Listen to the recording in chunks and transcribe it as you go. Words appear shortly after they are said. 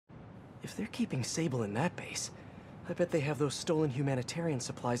If they're keeping Sable in that base, I bet they have those stolen humanitarian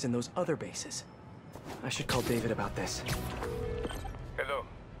supplies in those other bases. I should call David about this. Hello.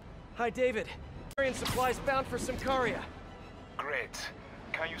 Hi, David. Humanitarian supplies bound for Symkaria. Great.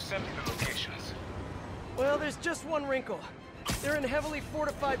 Can you send me the locations? Well, there's just one wrinkle. They're in heavily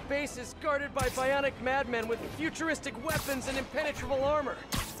fortified bases guarded by bionic madmen with futuristic weapons and impenetrable armor.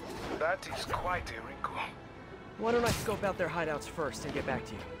 That is quite a wrinkle. Why don't I scope out their hideouts first and get back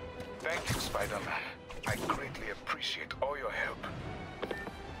to you? Thank you, Spider-Man. I greatly appreciate all your help.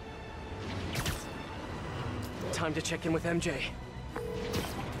 Time to check in with MJ.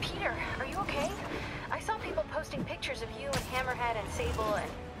 Peter, are you okay? I saw people posting pictures of you and Hammerhead and Sable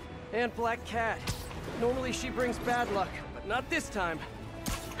And Black Cat. Normally she brings bad luck, but not this time.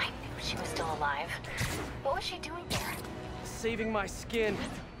 I knew she was still alive. What was she doing there? Saving my skin,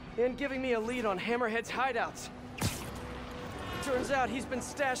 and giving me a lead on Hammerhead's hideouts. Turns out he's been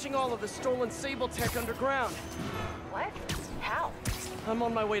stashing all of the stolen Sable tech underground. What? How? I'm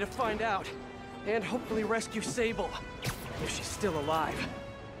on my way to find out, and hopefully rescue Sable, if she's still alive.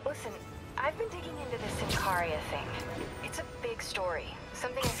 Listen, I've been digging into this Symkaria thing. It's a big story,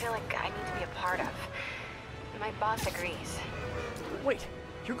 something I feel like I need to be a part of. My boss agrees. Wait,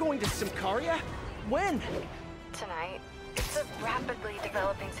 you're going to Symkaria? When? Tonight. It's a rapidly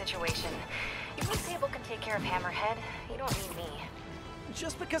developing situation. You and Sable can take care of Hammerhead. You don't need me.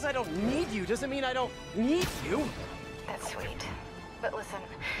 Just because I don't need you doesn't mean I don't need you. That's sweet. But listen,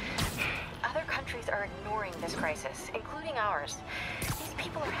 other countries are ignoring this crisis, including ours. These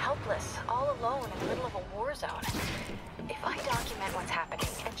people are helpless, all alone in the middle of a war zone. If I document what's happening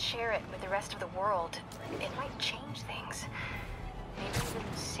and share it with the rest of the world, it might change things. Maybe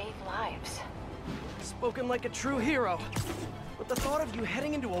even save lives. Spoken like a true hero. But the thought of you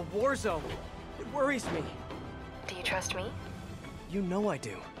heading into a war zone, it worries me. Do you trust me? You know I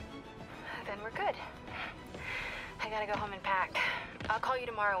do. Then we're good. I gotta go home and pack. I'll call you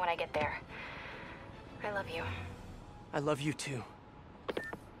tomorrow when I get there. I love you. I love you too.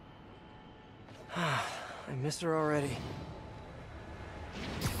 I miss her already.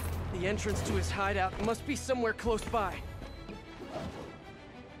 The entrance to his hideout must be somewhere close by.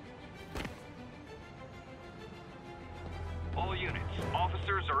 All units,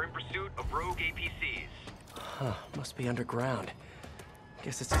 officers are in pursuit of rogue APCs. Huh, must be underground.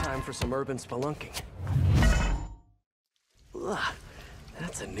 Guess it's time for some urban spelunking. Ugh,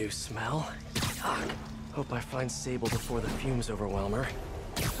 that's a new smell. Yuck. Hope I find Sable before the fumes overwhelm her.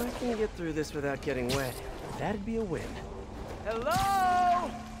 If I can get through this without getting wet, that'd be a win. Hello?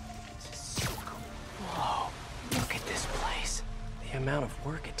 This is so cool. Whoa, look at this place. The amount of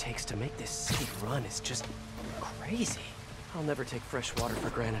work it takes to make this city run is just crazy. I'll never take fresh water for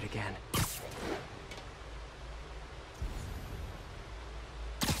granted again.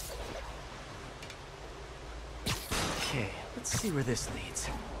 Okay, let's see where this leads.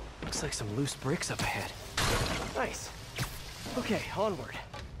 Looks like some loose bricks up ahead. Nice. Okay, onward.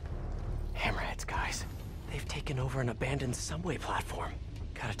 Hammerheads, guys. They've taken over an abandoned subway platform.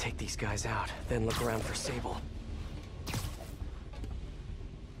 Gotta take these guys out, then look around for Sable.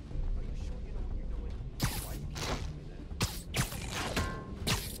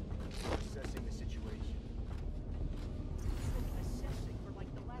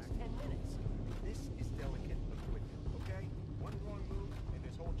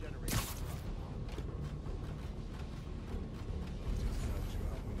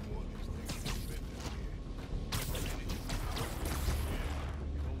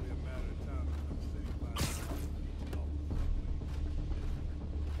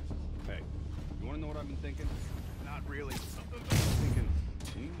 I've been thinking? Not really. Thinking,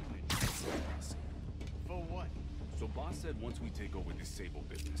 for what? So boss said once we take over this Sable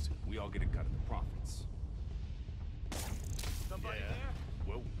business, we all get a cut of the profits. Somebody there?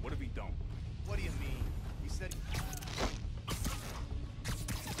 Well, what if he don't? What do you mean? He said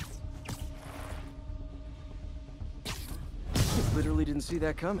Literally didn't see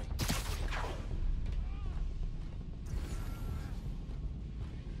that coming.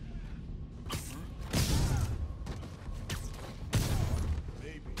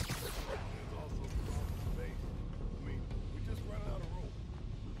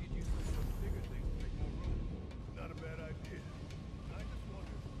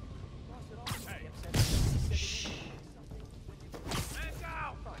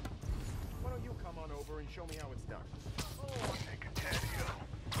 show me how it's done. Oh, take a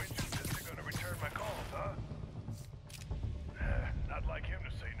daddy-o. When you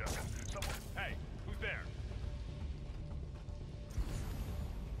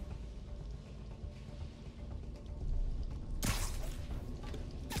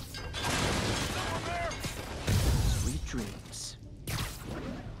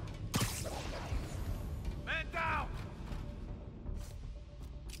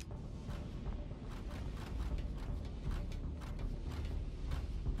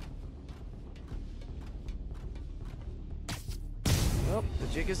Well,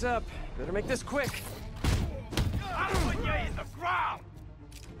 the jig is up. Better make this quick. I'm putting you in the ground!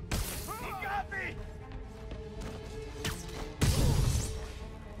 He got me!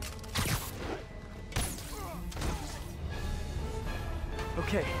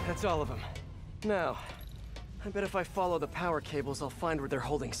 Okay, that's all of them. Now, I bet if I follow the power cables, I'll find where they're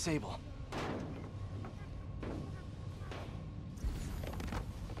holding Sable.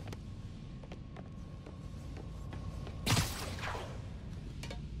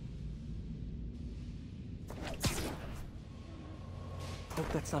 Hope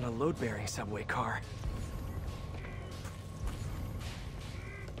that's not a load-bearing subway car.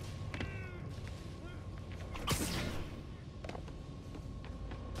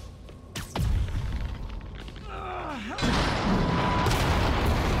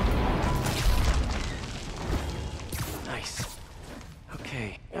 Nice.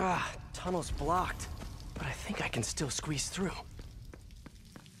 Okay. Tunnel's blocked, but I think I can still squeeze through.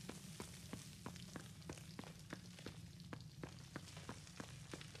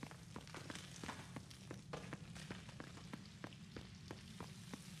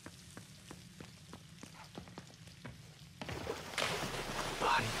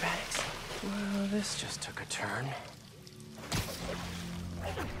 Body bags. Well, this just took a turn.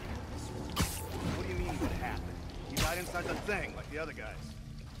 What do you mean what happened? He died inside the thing, like the other guys.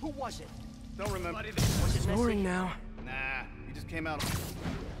 Who was it? Don't remember. Was it Snoring Nessie? now. Nah, he just came out. This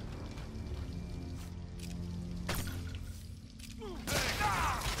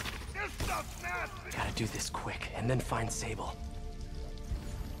stuff's nasty! Gotta do this quick, and then find Sable.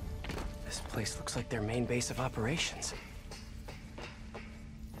 This place looks like their main base of operations.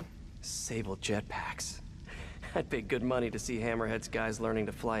 Sable jetpacks. I'd pay good money to see Hammerhead's guys learning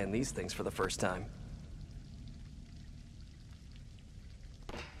to fly in these things for the first time.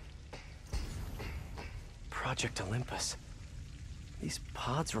 Project Olympus. These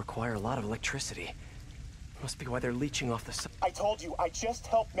pods require a lot of electricity. Must be why they're leeching off the I told you, I just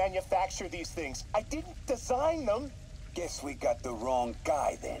helped manufacture these things. I didn't design them. Guess we got the wrong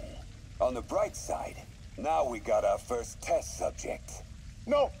guy then. On the bright side, now we got our first test subject.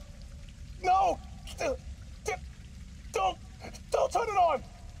 No! No! Don't turn it on!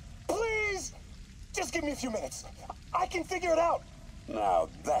 Please! Just give me a few minutes. I can figure it out. Now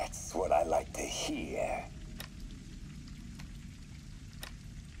that's what I like to hear.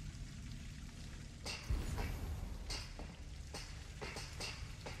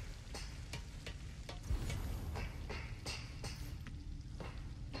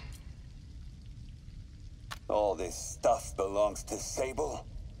 All this stuff belongs to Sable?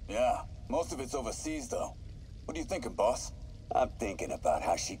 Yeah, most of it's overseas, though. What are you thinking, boss? I'm thinking about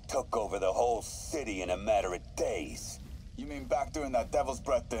how she took over the whole city in a matter of days. You mean back during that Devil's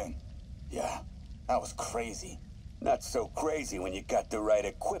Breath thing? Yeah, that was crazy. Not so crazy when you got the right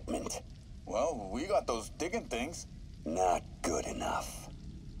equipment. Well, we got those digging things. Not good enough.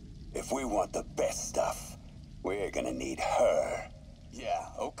 If we want the best stuff, we're gonna need her. Yeah,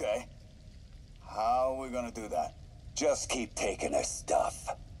 okay. How are we gonna do that? Just keep taking her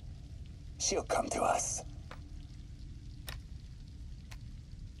stuff. She'll come to us.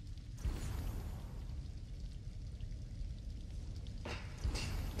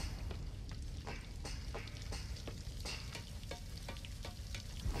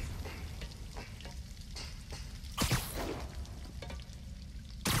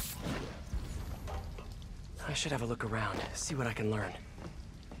 I should have a look around, see what I can learn.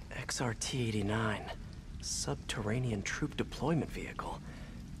 XRT-89. Subterranean Troop Deployment Vehicle.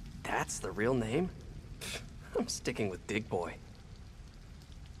 That's the real name? I'm sticking with Dig Boy.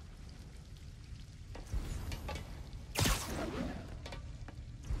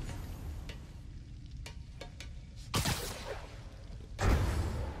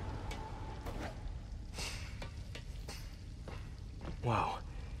 Whoa.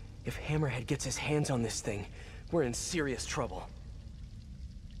 If Hammerhead gets his hands on this thing, we're in serious trouble.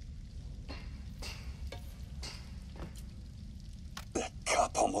 That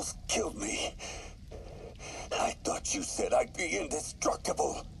cop almost killed me. I thought you said I'd be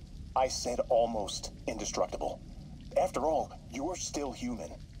indestructible. I said almost indestructible. After all, you're still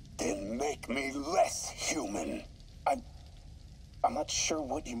human. Then make me less human. I'm not sure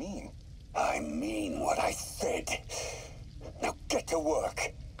what you mean. I mean what I said. Now get to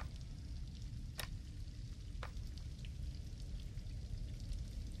work.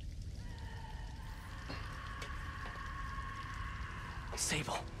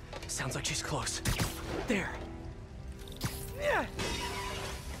 Sable. Sounds like she's close. There. Yeah.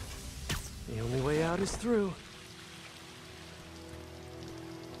 The only way out is through.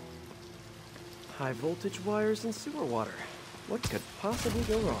 High voltage wires and sewer water. What could possibly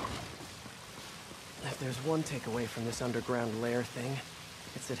go wrong? If there's one takeaway from this underground lair thing,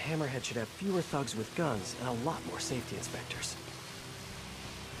 it's that Hammerhead should have fewer thugs with guns and a lot more safety inspectors.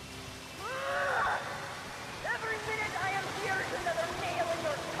 Every minute I am here is another nail in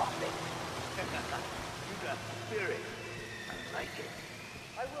your coffin. You got spirit. I like it.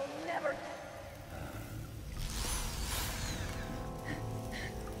 I will never...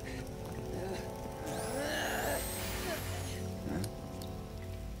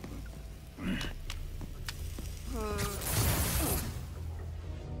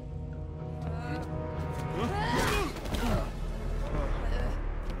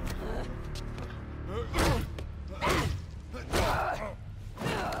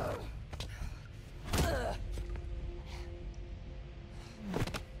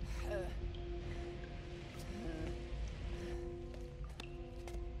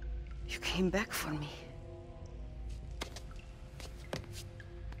 You came back for me.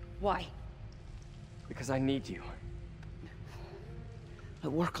 Why? Because I need you. I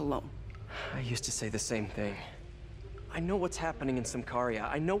work alone. I used to say the same thing. I know what's happening in Symkaria.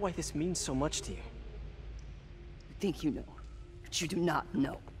 I know why this means so much to you. You think you know, but you do not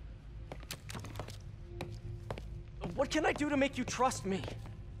know. What can I do to make you trust me?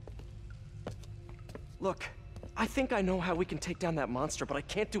 Look, I think I know how we can take down that monster, but I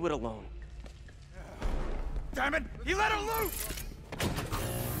can't do it alone. Damn it! He let her loose!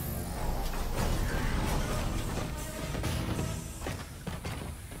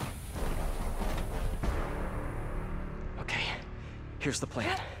 Okay, here's the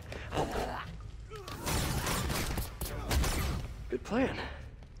plan. Good plan.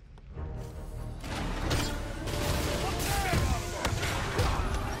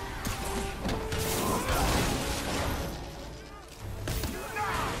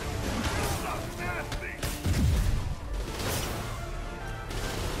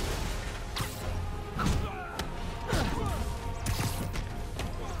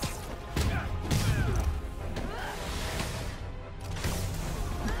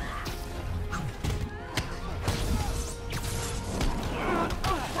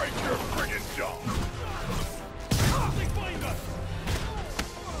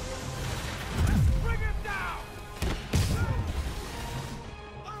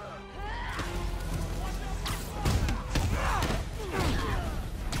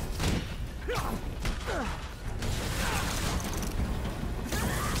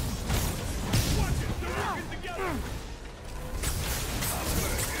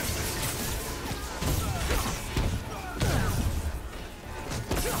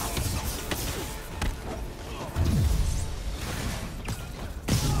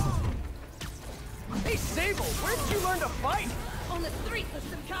 Hey, Sable, where did you learn to fight? On the streets of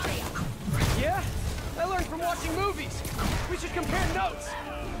Symkaria. Yeah? I learned from watching movies. We should compare notes.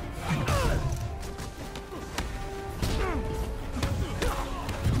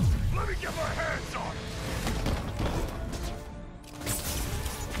 Let me get my hands on it!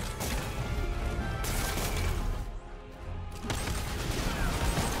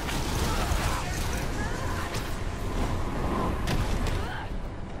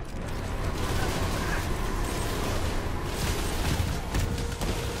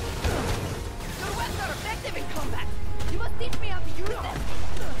 Your weapons are effective in combat. You must teach me how to use them.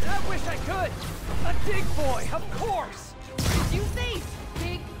 I wish I could. A dig boy, of course. Did you say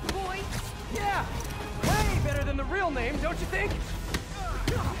big boy? Yeah, way better than the real name, don't you think?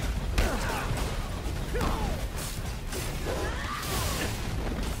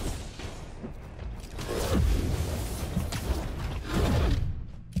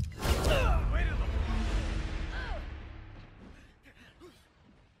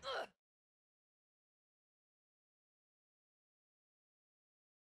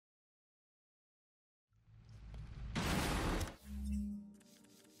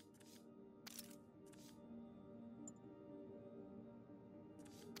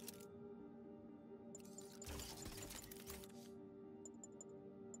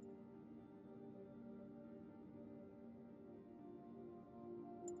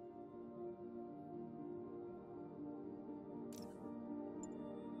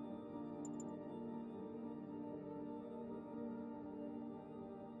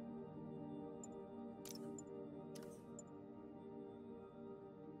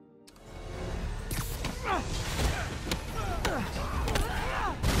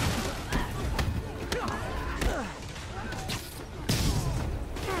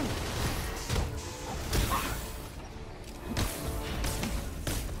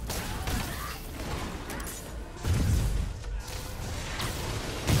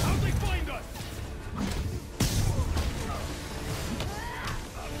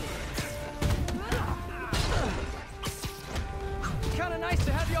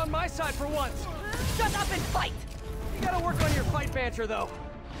 my side for once. Shut up and fight! You gotta work on your fight banter, though.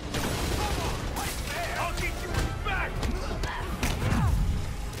 I'll get you back!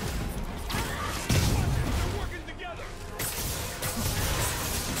 We're working together!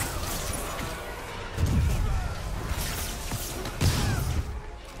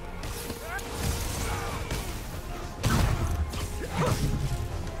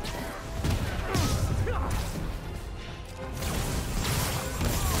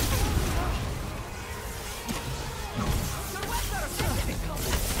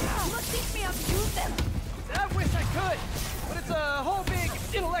 You must teach me how to use them! I wish I could, but it's a whole big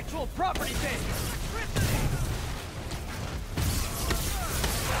intellectual property thing.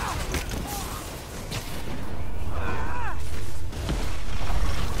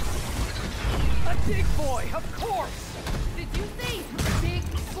 A dig boy, of course! Did you say big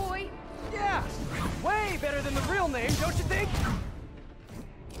boy? Yeah, way better than the real name, don't you think?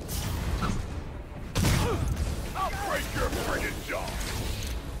 I'll break your friggin' jaw!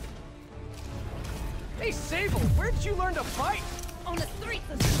 Hey, Sable, where'd you learn to fight? On the streets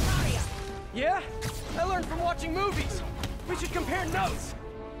of Sicaria! Yeah? I learned from watching movies. We should compare notes.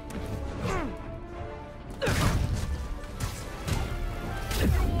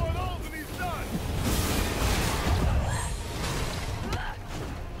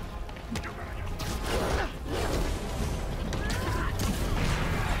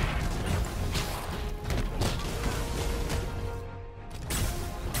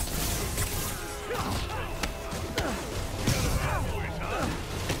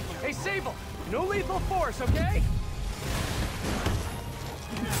 Hey, Sable, no lethal force, okay?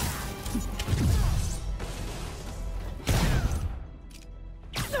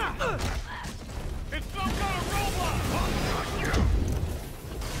 It's some kind of robot! I'll crush you!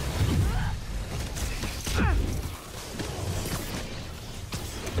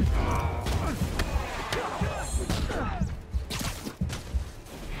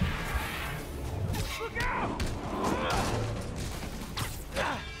 Look out!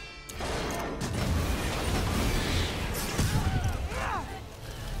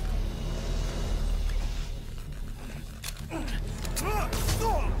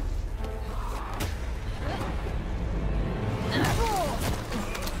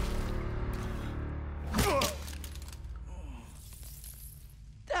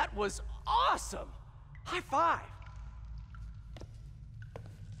 That was awesome! High five!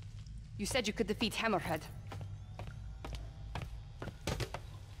 You said you could defeat Hammerhead.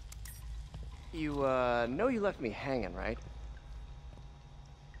 You, know you left me hanging, right?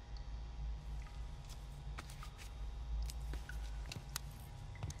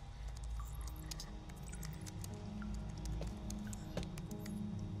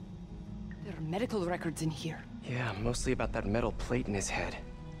 There are medical records in here. Yeah, mostly about that metal plate in his head.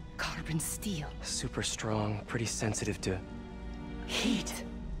 Carbon steel. Super strong, pretty sensitive to Heat.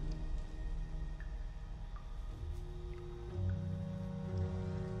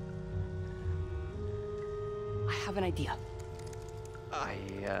 I have an idea. I,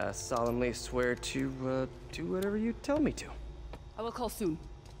 solemnly swear to, do whatever you tell me to. I will call soon.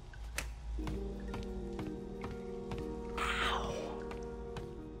 Ow.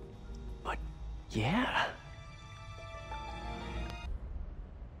 But, yeah.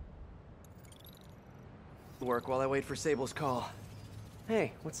 Work while I wait for Sable's call.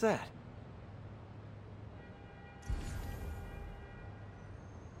 Hey, what's that?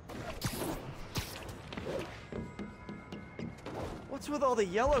 What's with all the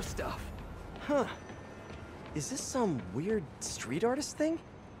yellow stuff? Huh. Is this some weird street artist thing?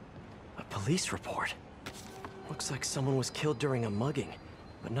 A police report. Looks like someone was killed during a mugging,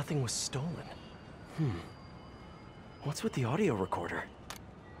 but nothing was stolen. What's with the audio recorder?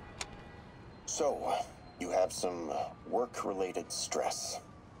 So, you have some work-related stress.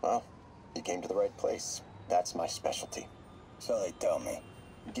 Well, you came to the right place. That's my specialty. So they tell me.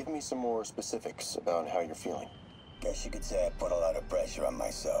 Give me some more specifics about how you're feeling. Guess you could say I put a lot of pressure on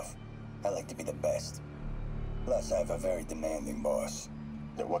myself. I like to be the best. Plus, I have a very demanding boss.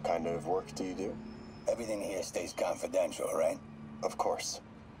 Then what kind of work do you do? Everything here stays confidential, right? Of course.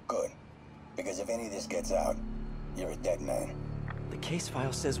 Good. Because if any of this gets out, you're a dead man. The case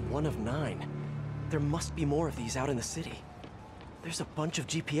file says 1 of 9. There must be more of these out in the city. There's a bunch of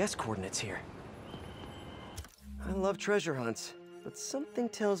GPS coordinates here. I love treasure hunts, but something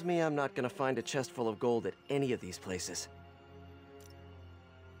tells me I'm not gonna find a chest full of gold at any of these places.